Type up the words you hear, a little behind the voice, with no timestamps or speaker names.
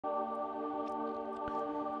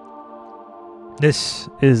This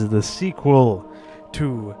is the sequel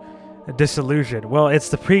to Disillusion. Well, it's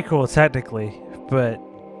the prequel technically, but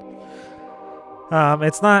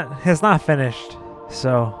it's not finished.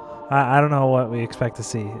 So I don't know what we expect to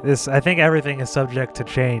see. I think everything is subject to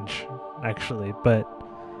change, actually, but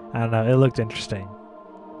I don't know. It looked interesting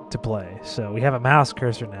to play. So we have a mouse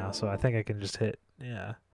cursor now, so I think I can just hit,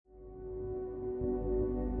 yeah.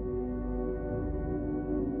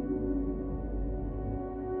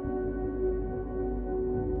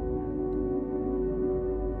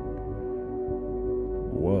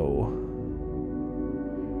 Whoa.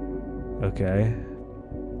 Okay.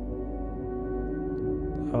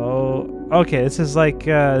 Oh, okay. This is like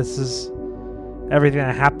this is everything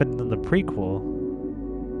that happened in the prequel,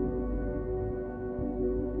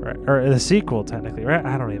 right? Or the sequel, technically, right?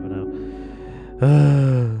 I don't even know.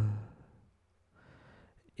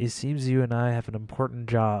 It seems you and I have an important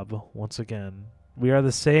job once again. We are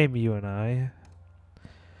the same, you and I.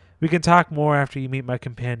 We can talk more after you meet my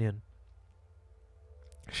companion.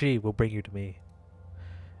 She will bring you to me.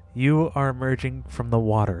 You are emerging from the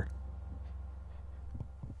water.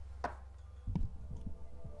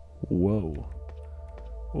 Whoa.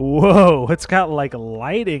 Whoa, it's got like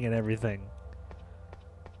lighting and everything.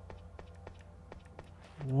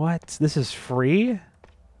 What? This is free?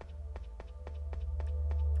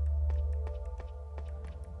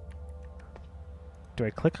 Do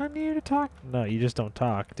I click on you to talk? No, you just don't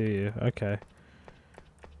talk, do you? Okay.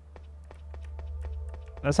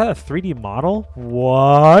 Is that a 3D model?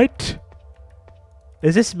 What?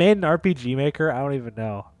 Is this made in RPG Maker? I don't even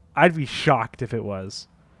know. I'd be shocked if it was.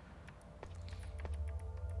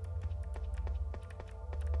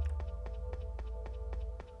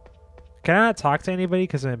 Can I not talk to anybody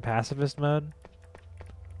because I'm in pacifist mode?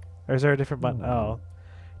 Or is there a different button? Oh.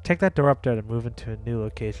 Take that door up there to move into a new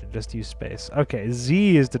location. Just use space. Okay,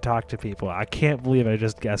 Z is to talk to people. I can't believe I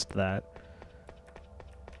just guessed that.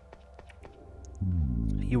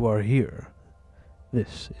 You are here.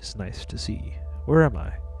 This is nice to see. Where am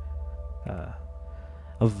I?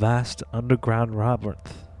 A vast underground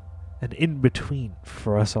labyrinth. An in-between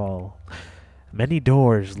for us all. Many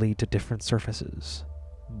doors lead to different surfaces.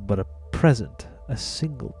 But at present, a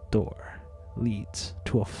single door leads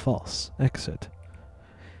to a false exit.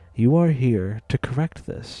 You are here to correct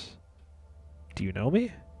this. Do you know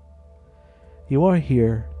me? You are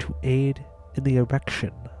here to aid in the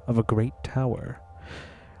erection of a great tower.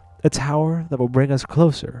 A tower that will bring us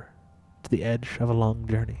closer to the edge of a long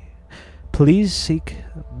journey. Please seek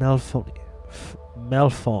Melfomni.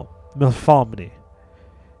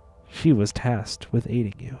 She was tasked with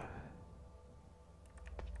aiding you.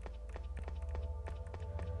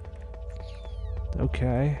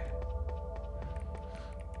 Okay.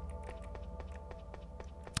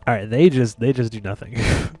 Alright, they just do nothing.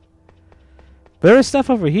 But there is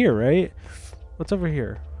stuff over here, right? What's over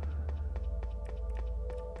here?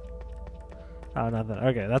 Oh, nothing.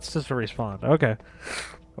 Okay, that's just a respawn. Okay.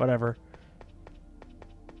 Whatever.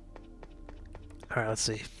 Alright, let's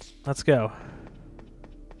see. Let's go.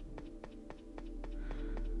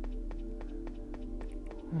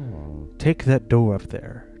 Take that door up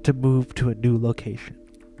there to move to a new location.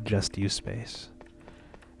 Just use space.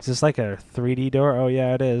 Is this like a 3D door? Oh,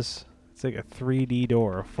 yeah, it is. It's like a 3D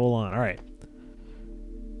door, full on. Alright.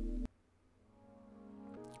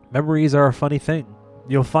 Memories are a funny thing.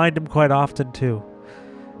 You'll find them quite often, too.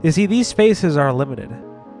 You see, these spaces are limited.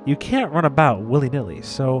 You can't run about willy-nilly,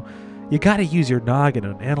 so you gotta use your noggin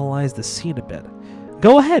and analyze the scene a bit.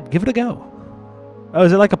 Go ahead, give it a go. Oh,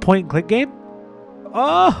 is it like a point-and-click game?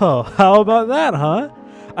 Oh, how about that, huh?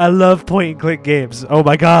 I love point-and-click games. Oh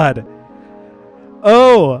my god.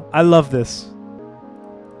 Oh, I love this.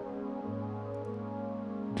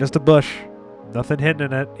 Just a bush. Nothing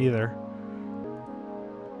hidden in it, either.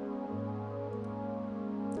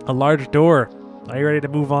 A large door. Are you ready to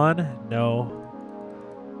move on? No.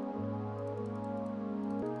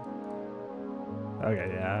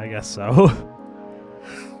 Okay, yeah, I guess so.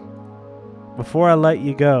 Before I let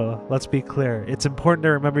you go, let's be clear. It's important to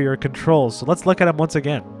remember your controls, so let's look at them once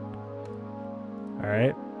again.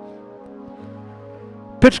 Alright.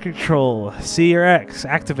 Pitch control. C or X.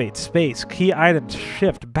 Activate. Space. Key items.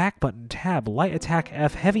 Shift. Back button. Tab. Light attack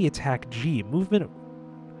F. Heavy attack G. Movement.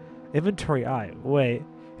 Inventory I. Wait.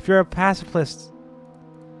 If you're a pacifist...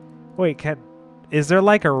 Wait, is there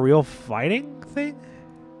like a real fighting thing?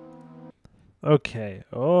 Okay.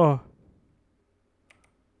 Oh.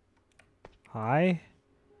 Hi.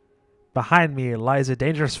 Behind me lies a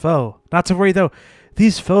dangerous foe. Not to worry though.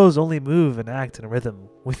 These foes only move and act in rhythm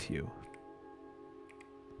with you.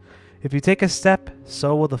 If you take a step,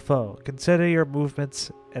 so will the foe. Consider your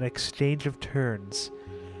movements an exchange of turns.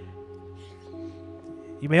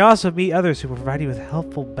 You may also meet others who will provide you with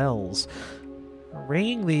helpful bells.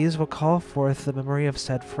 Ringing these will call forth the memory of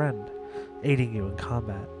said friend, aiding you in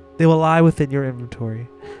combat. They will lie within your inventory.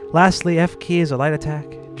 Lastly, F key is a light attack.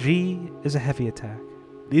 G is a heavy attack.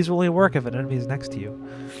 These will only work if an enemy is next to you.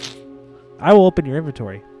 I will open your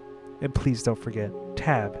inventory. And please don't forget,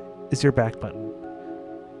 tab is your back button.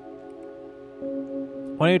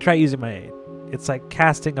 Why don't you try using my aid? It's like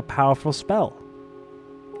casting a powerful spell.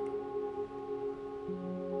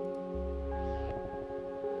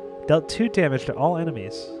 Dealt 2 damage to all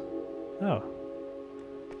enemies. Oh.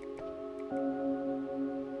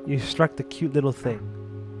 You struck the cute little thing.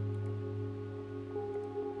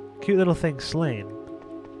 Cute little thing slain.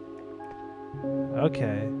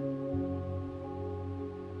 Okay.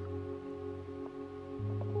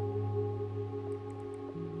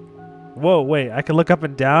 Whoa, wait, I can look up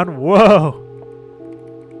and down? Whoa!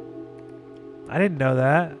 I didn't know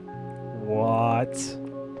that. What?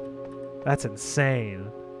 That's insane.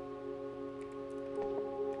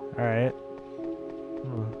 Alright.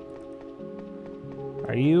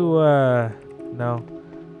 Are you, no.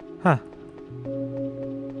 Huh.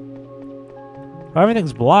 Well,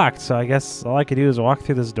 everything's blocked, so I guess all I could do is walk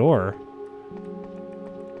through this door.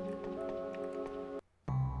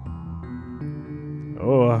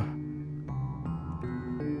 Oh.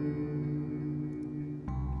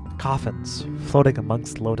 Coffins floating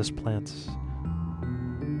amongst lotus plants.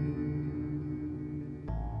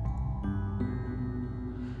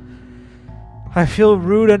 I feel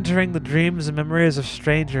rude entering the dreams and memories of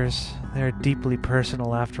strangers. They are deeply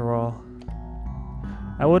personal after all.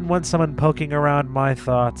 I wouldn't want someone poking around my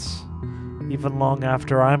thoughts, even long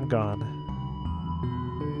after I'm gone.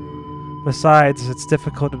 Besides, it's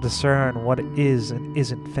difficult to discern what is and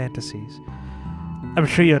isn't fantasies. I'm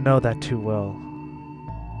sure you know that too well.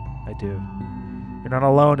 I do. You're not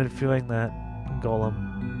alone in feeling that,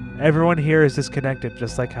 Golem. Everyone here is disconnected,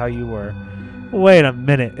 just like how you were. Wait a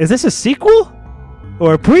minute. Is this a sequel?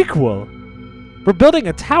 Or a prequel? We're building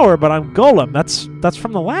a tower, but I'm Golem. That's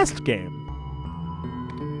from the last game.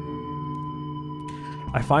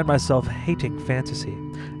 I find myself hating fantasy.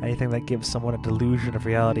 Anything that gives someone a delusion of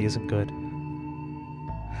reality isn't good.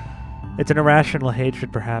 It's an irrational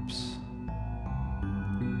hatred, perhaps.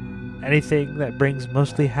 Anything that brings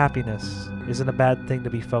mostly happiness isn't a bad thing to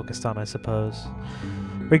be focused on, I suppose.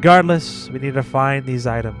 Regardless, we need to find these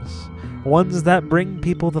items. Ones that bring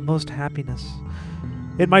people the most happiness.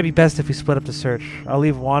 It might be best if we split up the search. I'll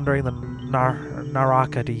leave wandering the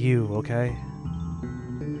Naraka to you, okay?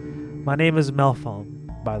 My name is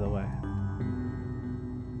Melphom, by the way.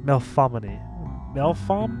 Melphomony.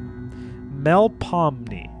 Melphom?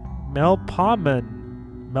 Melpomny.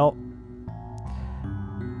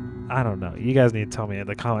 I don't know. You guys need to tell me in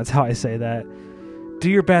the comments how I say that. Do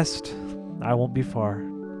your best. I won't be far.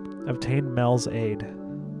 Obtain Mel's aid.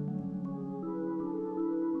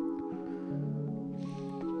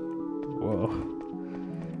 Whoa.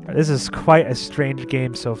 This is quite a strange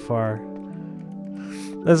game so far.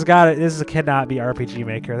 This cannot be RPG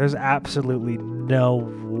Maker. There's absolutely no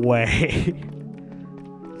way.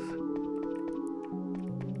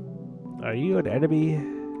 Are you an enemy?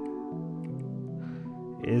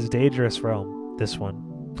 It is dangerous realm, this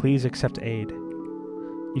one. Please accept aid.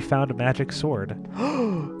 You found a magic sword.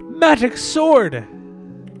 Magic sword!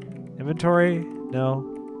 Inventory? No.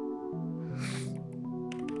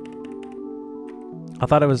 I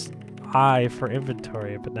thought it was I for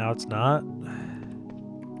inventory, but now it's not.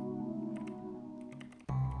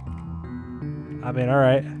 I mean,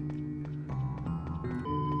 alright.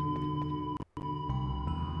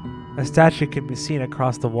 A statue can be seen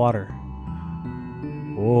across the water.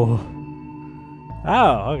 Whoa.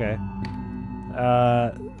 Oh, okay.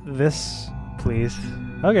 This, please.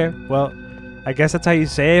 Okay, well, I guess that's how you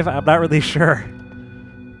save. I'm not really sure.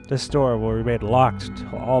 This door will remain locked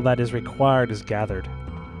till all that is required is gathered.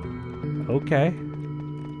 Okay.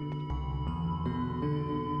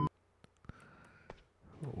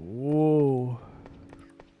 Whoa.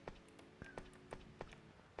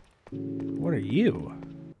 What are you?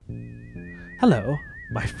 Hello,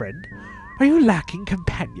 my friend. Are you lacking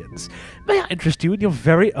companions? May I interest you in your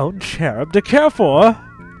very own cherub to care for?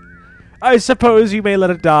 I suppose you may let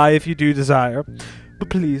it die if you do desire, but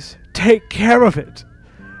please, take care of it.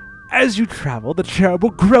 As you travel, the cherub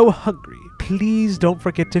will grow hungry. Please don't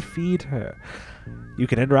forget to feed her. You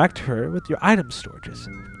can interact her with your item storages,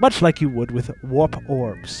 much like you would with warp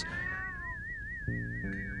orbs.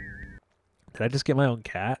 Did I just get my own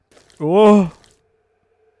cat? Oh!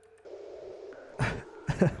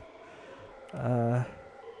 Uh,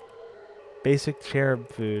 basic cherub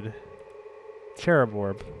food. Cherub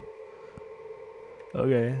orb.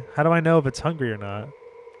 Okay. How do I know if it's hungry or not?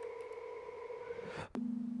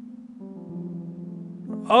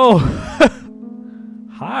 Oh!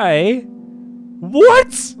 Hi!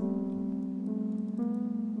 What?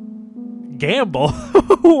 Gamble?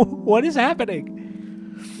 What is happening?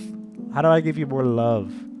 How do I give you more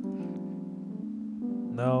love?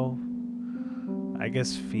 No. I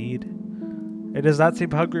guess feed. It does not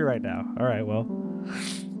seem hungry right now. Alright, well.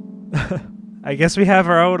 I guess we have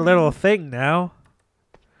our own little thing now.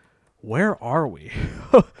 Where are we?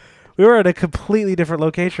 We were at a completely different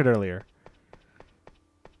location earlier.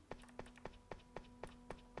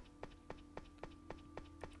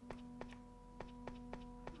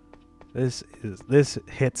 This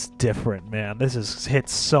hits different, man.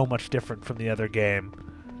 Hits so much different from the other game.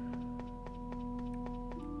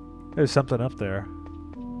 There's something up there.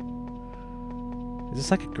 Is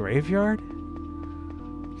this like a graveyard?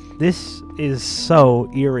 This is so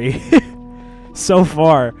eerie. So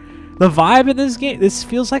far. The vibe in this game, this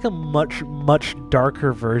feels like a much, much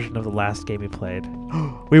darker version of the last game we played.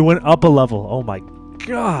 We went up a level. Oh my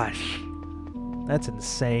gosh. That's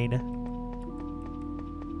insane.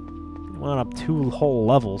 Went up 2 whole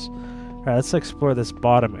levels. Alright, let's explore this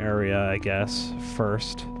bottom area, I guess,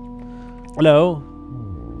 first. Hello?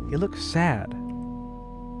 You look sad.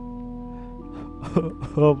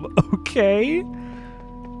 Okay.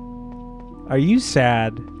 Are you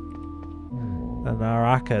sad? The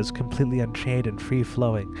Naraka is completely unchained and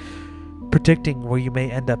free-flowing. Predicting where you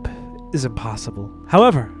may end up is impossible.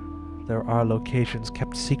 However, there are locations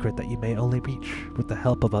kept secret that you may only reach with the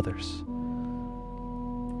help of others.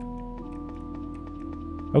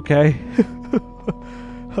 Okay.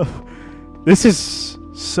 This is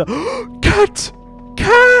so... Cat!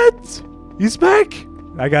 Cat! He's back!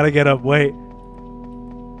 I gotta get up, wait.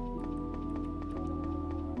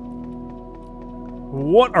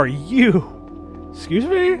 What are you? Excuse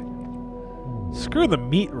me? Screw the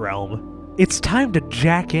meat realm. It's time to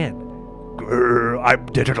jack in. I'm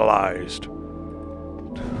digitalized.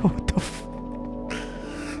 What the f...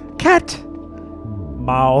 Cat!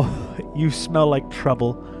 Mao, you smell like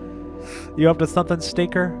trouble. You up to something,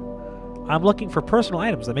 stinker? I'm looking for personal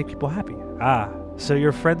items that make people happy. Ah, so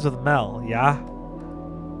you're friends with Mel, yeah?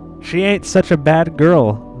 She ain't such a bad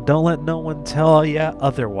girl. Don't let no one tell ya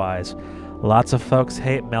otherwise. Lots of folks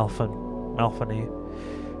hate Melphany.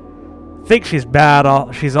 Think she's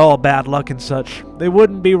bad. She's all bad luck and such. They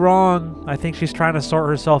wouldn't be wrong. I think she's trying to sort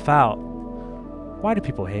herself out. Why do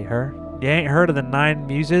people hate her? You ain't heard of the 9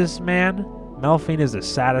 Muses, man? Melphine is the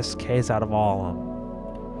saddest case out of all of them.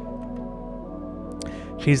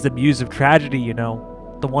 She's the muse of tragedy, you know.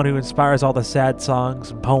 The one who inspires all the sad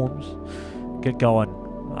songs and poems. Get going.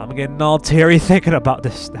 I'm getting all teary thinking about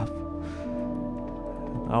this stuff.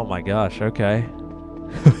 Oh my gosh, okay.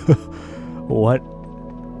 What?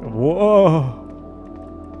 Whoa.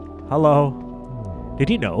 Hello.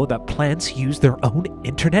 Did you know that plants use their own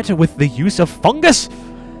internet with the use of fungus?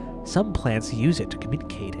 Some plants use it to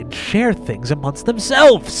communicate and share things amongst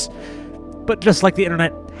themselves. But just like the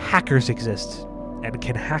internet, hackers exist and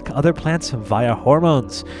can hack other plants via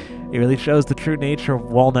hormones. It really shows the true nature of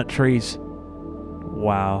walnut trees.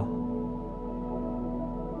 Wow.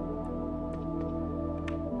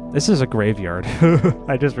 This is a graveyard.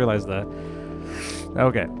 I just realized that.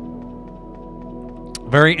 Okay.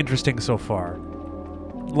 Very interesting so far.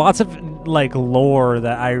 Lots of, like, lore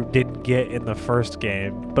that I didn't get in the first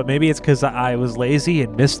game. But maybe it's because I was lazy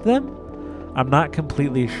and missed them? I'm not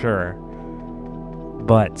completely sure.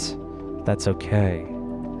 But that's okay.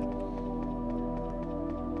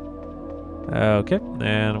 Okay, and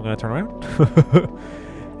I'm going to turn around.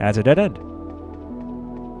 That's a dead end.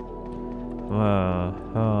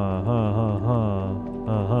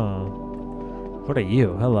 What are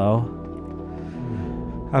you? Hello.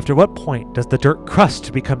 After what point does the dirt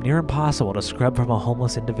crust become near impossible to scrub from a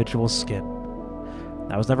homeless individual's skin?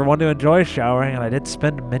 I was never one to enjoy showering, and I did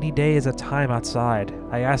spend many days at time outside.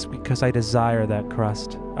 I ask because I desire that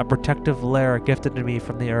crust, a protective layer gifted to me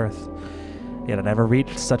from the earth. Yet I never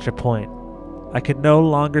reached such a point. I could no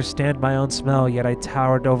longer stand my own smell, yet I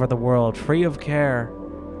towered over the world, free of care.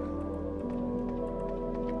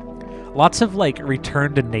 Lots of, like,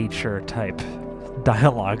 return to nature type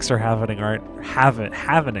dialogues are happening right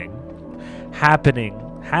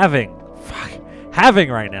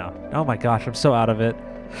now. Oh my gosh, I'm so out of it.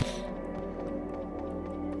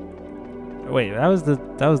 Wait, that was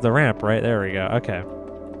the ramp, right? There we go. Okay.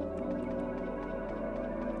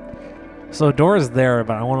 So the door is there,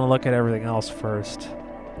 but I want to look at everything else first.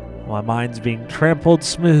 My mind's being trampled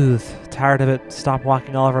smooth. Tired of it. Stop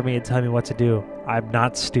walking all over me and tell me what to do. I'm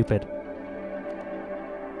not stupid.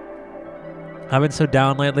 I've been so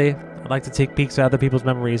down lately. I'd like to take peeks at other people's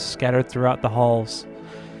memories scattered throughout the halls.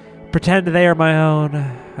 Pretend they are my own.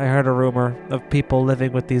 I heard a rumor of people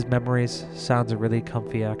living with these memories. Sounds really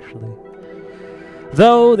comfy, actually.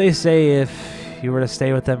 Though they say if you were to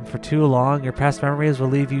stay with them for too long, your past memories will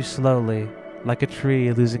leave you slowly, like a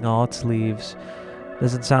tree losing all its leaves.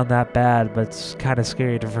 Doesn't sound that bad, but it's kind of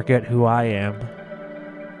scary to forget who I am.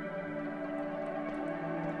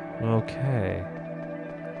 Okay.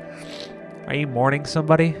 Are you mourning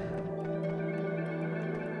somebody?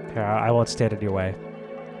 Here, I won't stand in your way.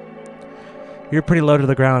 You're pretty low to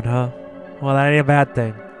the ground, huh? Well, that ain't a bad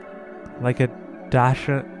thing. Like a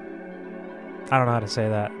dasher... I don't know how to say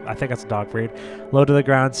that. I think that's a dog breed. Low to the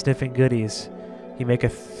ground, sniffing goodies. You make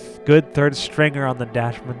a good third stringer on the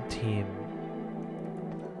Dashman team.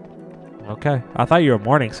 Okay. I thought you were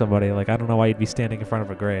mourning somebody. Like, I don't know why you'd be standing in front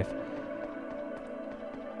of a grave.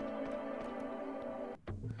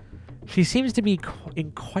 She seems to be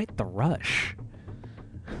in quite the rush.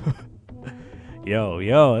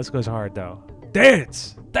 Yo, this goes hard, though.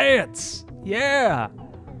 Dance! Dance! Yeah!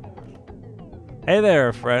 Hey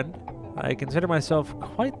there, friend. I consider myself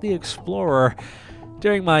quite the explorer.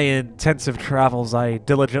 During my intensive travels, I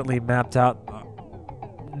diligently mapped out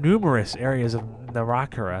numerous areas of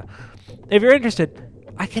Narakara. If you're interested,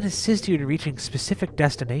 I can assist you in reaching specific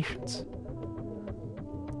destinations.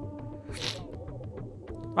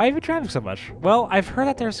 Why are you traveling so much? Well, I've heard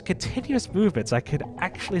that there's continuous movements that could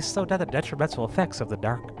actually slow down the detrimental effects of the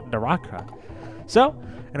Narakara. So,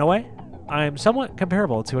 in a way, I'm somewhat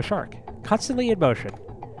comparable to a shark, constantly in motion,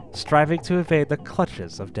 striving to evade the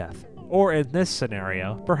clutches of death. Or in this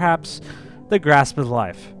scenario, perhaps the grasp of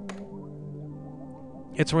life.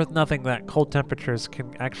 It's worth nothing that cold temperatures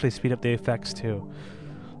can actually speed up the effects too.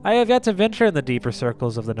 I have yet to venture in the deeper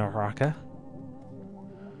circles of the Naraka.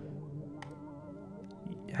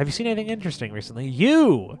 Have you seen anything interesting recently?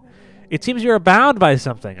 You! It seems you're bound by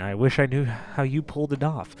something. I wish I knew how you pulled it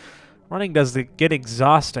off. Running does get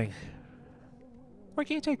exhausting. Where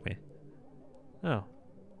can you take me? Oh.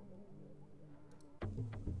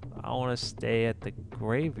 I want to stay at the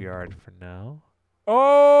graveyard for now.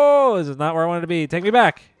 Oh, this is not where I wanted to be. Take me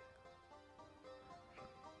back.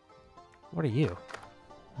 What are you?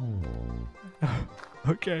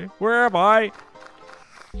 Okay, where am I?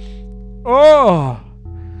 Oh!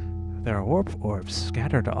 There are orbs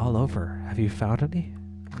scattered all over. Have you found any?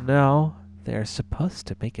 No. They're supposed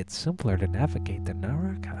to make it simpler to navigate the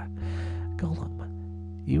Naraka.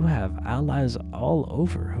 Golem, you have allies all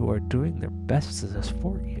over who are doing their best to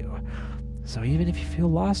support you. So even if you feel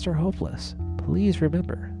lost or hopeless, please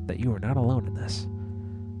remember that you are not alone in this.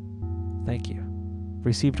 Thank you.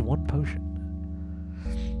 Received 1 potion.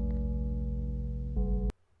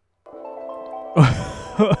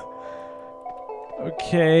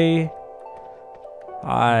 Okay.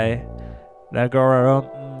 Hi.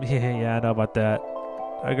 Nagoro. Yeah, I know about that.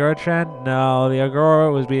 Agora-chan? No, the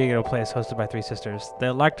Agora was being in a place hosted by 3 sisters. They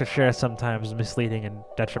like to share sometimes misleading and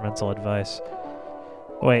detrimental advice.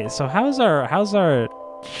 Wait, so how's our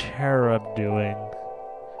cherub doing?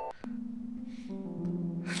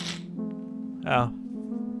 Oh.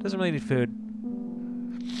 Doesn't really need food.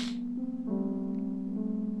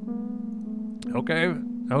 Okay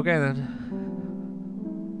then.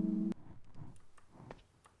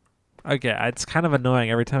 Okay, it's kind of annoying.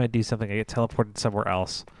 Every time I do something, I get teleported somewhere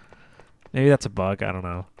else. Maybe that's a bug. I don't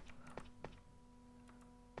know.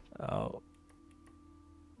 Oh.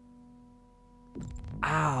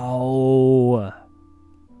 Ow.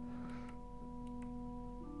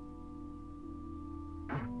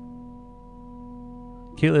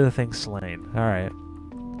 Cute little thing slain. Alright.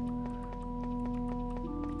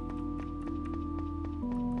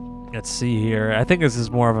 Let's see here. I think this is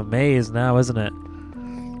more of a maze now, isn't it?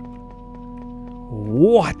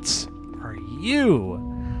 What are you?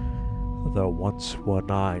 There once were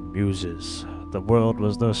 9 muses. The world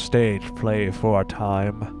was no stage play for a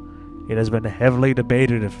time. It has been heavily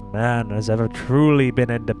debated if man has ever truly been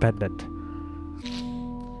independent.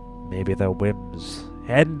 Maybe their whims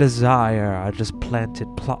and desire are just planted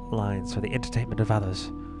plot lines for the entertainment of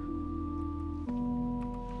others.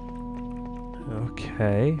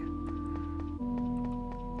 Okay.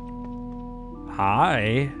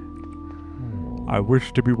 Hi. I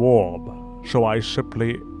wish to be warm, so I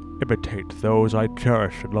simply imitate those I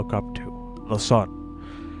cherish and look up to. The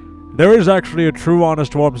sun. There is actually a true,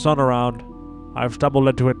 honest, warm sun around. I've stumbled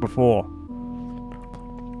into it before.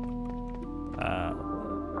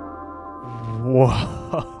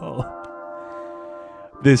 Whoa.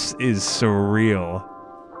 This is surreal.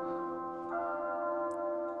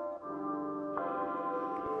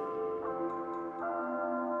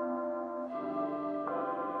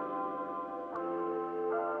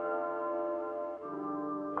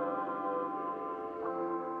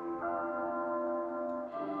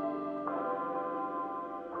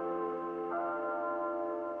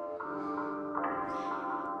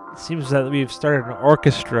 It seems that we've started an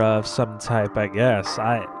orchestra of some type, I guess.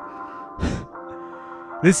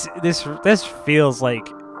 This feels like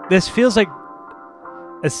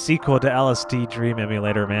a sequel to LSD Dream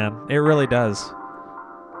Emulator, man. It really does.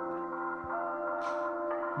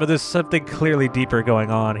 But there's something clearly deeper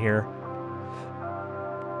going on here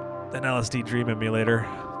than LSD Dream Emulator.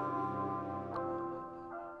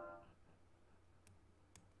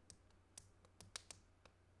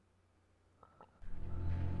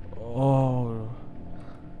 Oh.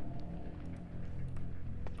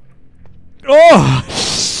 Oh,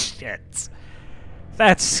 shit.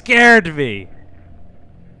 That scared me.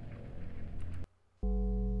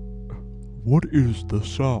 What is the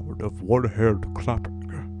sound of one hand clapping?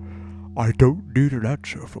 I don't need an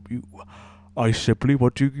answer from you. I simply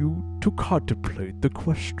want you to contemplate the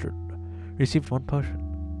question. Received 1 potion.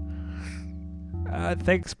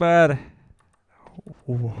 Thanks, bud.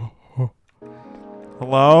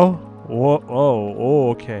 Hello? Whoa, oh,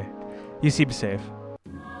 okay. You seem safe.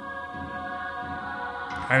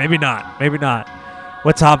 Or maybe not. Maybe not.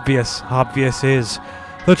 What's obvious? Obvious is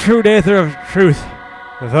the true nature of truth,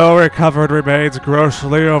 though recovered, remains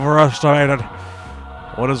grossly overestimated.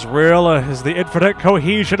 What is real is the infinite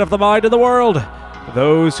cohesion of the mind in the world.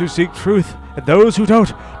 Those who seek truth and those who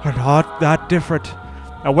don't are not that different.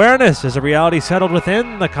 Awareness is a reality settled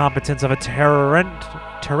within the competence of a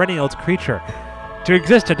terrestrial creature. To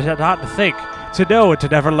exist and to not think, to know and to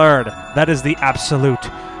never learn, that is the absolute.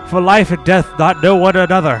 For life and death not know one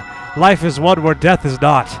another. Life is one where death is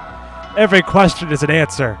not. Every question is an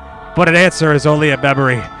answer, but an answer is only a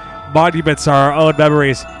memory. Monuments are our own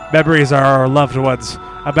memories. Memories are our loved ones.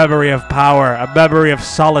 A memory of power, a memory of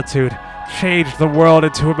solitude. Change the world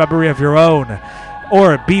into a memory of your own.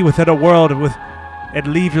 Or be within a world and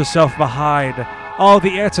leave yourself behind. All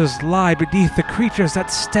the answers lie beneath the creatures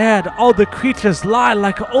that stand. All the creatures lie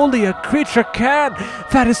like only a creature can.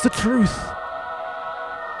 That is the truth.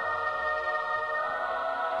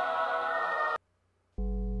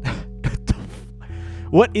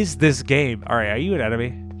 What is this game? Alright, are you an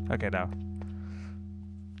enemy? Okay, no.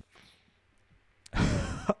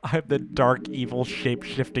 I'm the dark, evil,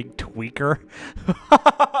 shape-shifting tweaker.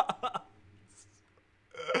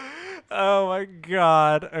 Oh my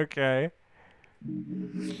god, okay.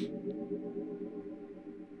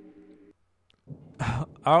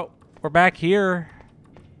 Oh, we're back here.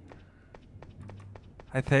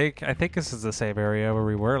 I think this is the same area where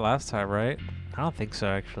we were last time, right? I don't think so,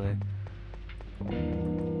 actually.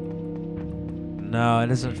 No, it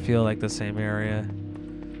doesn't feel like the same area.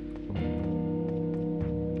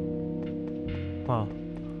 Huh.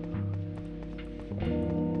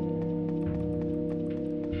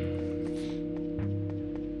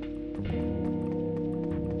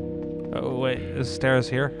 Oh, wait, is stairs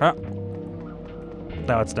here? Huh?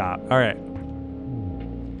 No, it's not. Alright.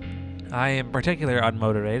 I am particularly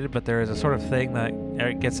unmotivated, but there is a sort of thing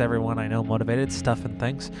that gets everyone I know motivated, stuff and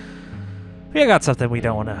things. We got something we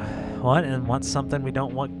don't want and want something we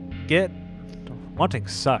don't want get. Wanting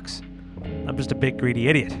sucks. I'm just a big greedy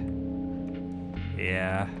idiot.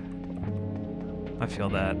 Yeah. I feel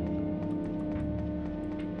that.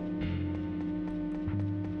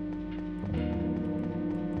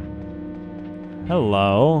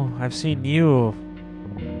 Hello. I've seen you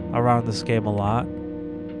around this game a lot.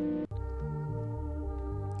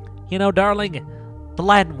 You know, darling, the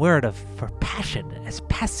Latin word for passion is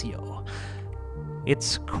passio.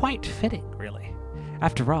 It's quite fitting, really.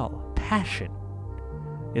 After all, passion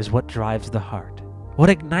is what drives the heart, what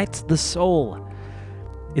ignites the soul.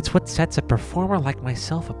 It's what sets a performer like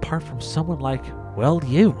myself apart from someone like, well,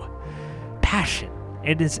 you. Passion,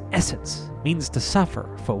 in its essence, means to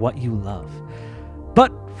suffer for what you love.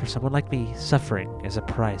 But for someone like me, suffering is a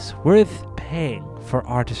price worth paying for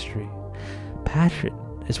artistry. Passion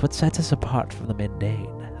is what sets us apart from the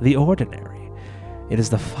mundane, the ordinary. It is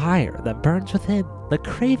the fire that burns within, the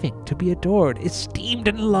craving to be adored, esteemed,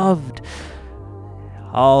 and loved.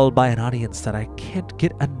 All by an audience that I can't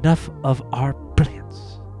get enough of our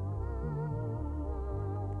brilliance.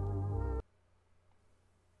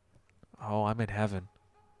 Oh, I'm in heaven.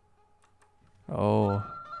 Oh,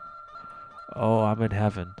 I'm in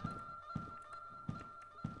heaven.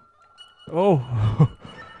 Oh.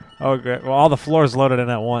 Oh, great. Well, all the floors loaded in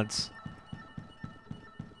at once.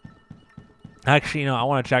 Actually, I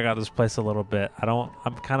want to check out this place a little bit.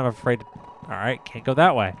 I'm kind of afraid to, all right, can't go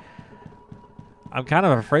that way. I'm kind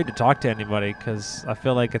of afraid to talk to anybody because I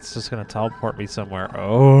feel like it's just going to teleport me somewhere.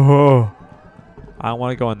 Oh, I don't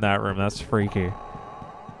want to go in that room. That's freaky.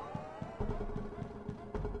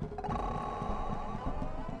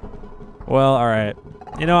 Well, all right.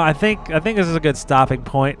 I think this is a good stopping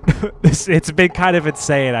point. It's been kind of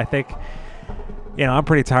insane. I think, I'm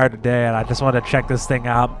pretty tired today, and I just want to check this thing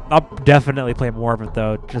out. I'll definitely play more of it,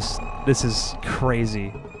 though. This is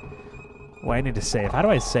crazy. Well, I need to save. How do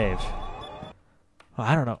I save? Oh,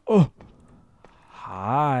 I don't know. Oh,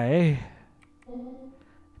 hi.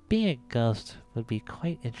 Being a ghost would be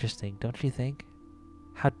quite interesting, don't you think?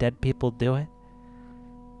 How dead people do it?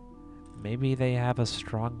 Maybe they have a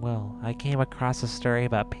strong will. I came across a story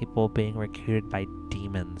about people being recruited by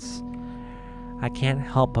demons. I can't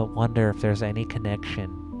help but wonder if there's any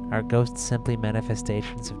connection. Are ghosts simply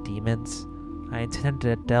manifestations of demons? I intend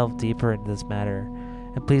to delve deeper into this matter,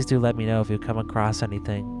 and please do let me know if you come across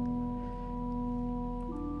anything.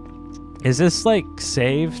 Is this, like,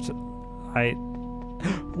 saved?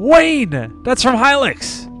 Wayne! That's from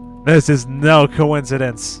Hylix! This is no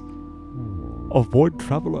coincidence. A void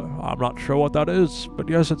traveler. I'm not sure what that is, but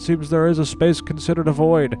yes, it seems there is a space considered a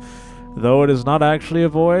void. Though it is not actually a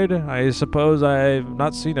void, I suppose I've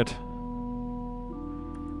not seen it.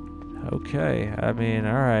 Okay, I mean,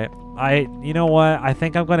 alright. You know what? I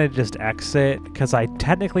think I'm going to just exit, because I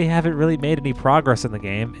technically haven't really made any progress in the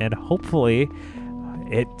game, and hopefully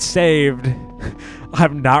it saved.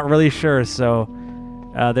 I'm not really sure, so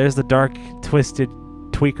there's the dark, twisted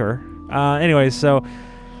tweaker. Anyways, so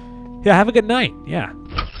yeah, have a good night. Yeah.